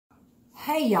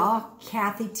Hey y'all,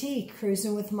 Kathy T,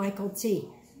 Cruising with Michael T.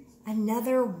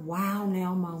 Another wow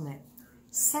now moment.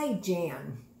 Say,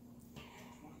 Jan,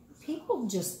 people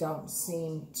just don't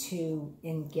seem to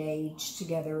engage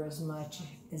together as much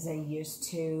as they used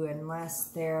to unless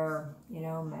they're,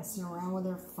 messing around with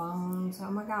their phones. Oh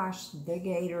my gosh, the big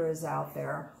gator is out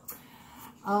there.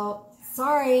 Oh,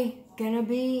 sorry, gonna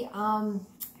be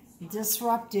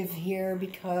disruptive here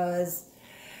because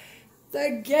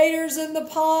the gator's in the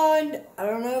pond. I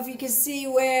don't know if you can see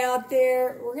way out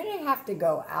there. We're going to have to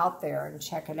go out there and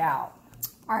check it out.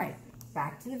 All right,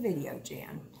 back to the video,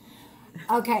 Jan.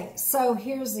 Okay, so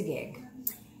here's the gig.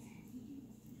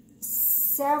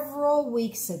 Several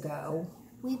weeks ago,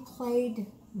 we played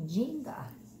Jenga.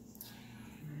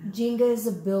 Jenga is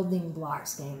a building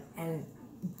blocks game, and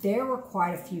there were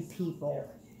quite a few people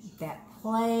that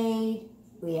played.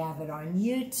 We have it on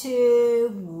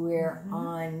YouTube, we're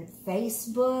on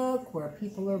Facebook, where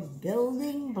people are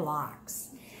building blocks.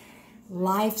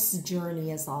 Life's journey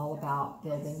is all about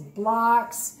building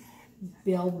blocks,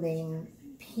 building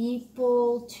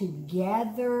people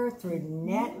together through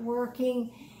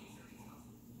networking.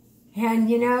 And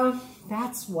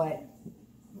that's what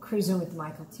Cruising with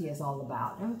Michael T is all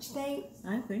about, don't you think?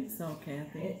 I think so,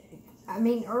 Kathy.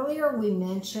 Earlier we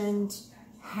mentioned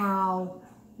how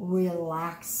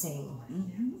relaxing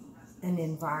an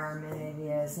environment it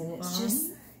is, and it's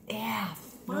just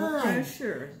fun. No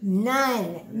pressure.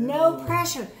 None. No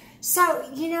pressure. So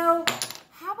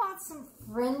how about some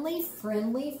friendly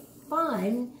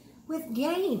fun with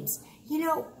games?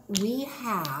 We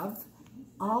have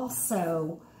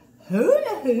also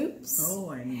hula hoops.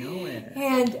 Oh, I know it.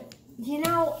 And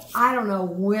I don't know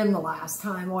when the last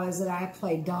time was that I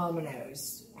played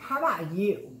dominoes. How about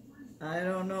you? I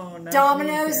don't know.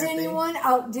 Dominoes, anyone?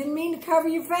 Oh, didn't mean to cover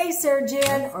your face there,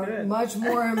 Jen. Or much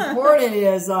more important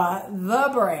is the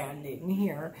branding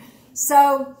here.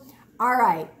 So, all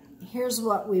right, here's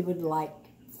what we would like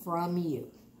from you.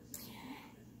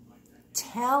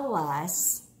 Tell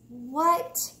us,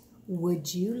 what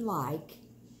would you like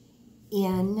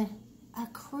in a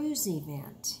cruise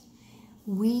event?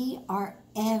 We are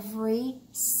every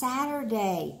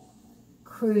Saturday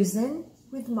cruising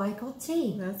with Michael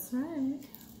T. That's right.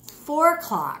 4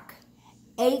 o'clock,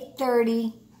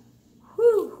 8:30.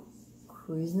 Whoo!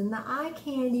 Cruising the eye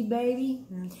candy, baby.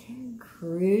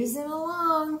 Cruising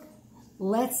along.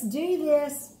 Let's do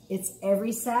this. It's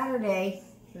every Saturday.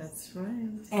 That's right.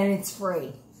 And it's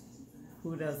free.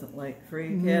 Who doesn't like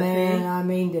free, Kathy? Man, I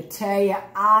mean to tell you,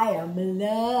 I am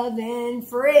loving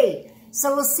free.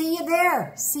 So we'll see you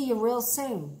there. See you real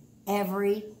soon.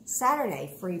 Every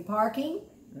Saturday. Free parking.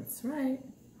 That's right.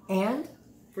 And?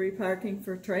 Free parking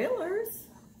for trailers.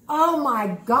 Oh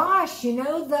my gosh,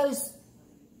 those...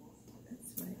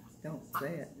 That's right. Don't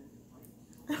say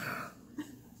it.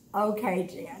 Okay,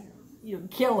 Jan, you're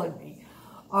killing me.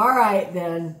 All right,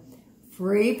 then.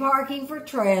 Free parking for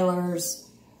trailers.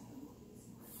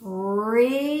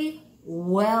 Free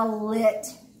well-lit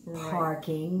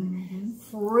parking.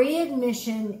 Free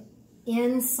admission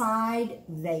inside.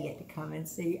 They get to come and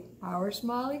see our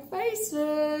smiling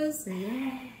faces.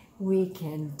 Yeah. We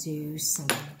can do some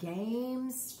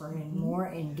games for more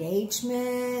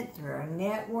engagement through our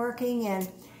networking.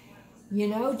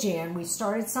 And Jan, we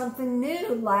started something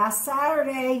new last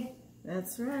Saturday.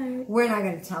 That's right. We're not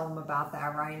going to tell them about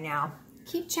that right now.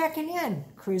 Keep checking in.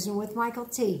 Cruising with Michael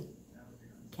T.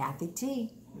 Kathy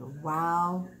T. Your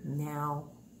wow now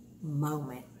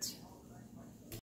moment.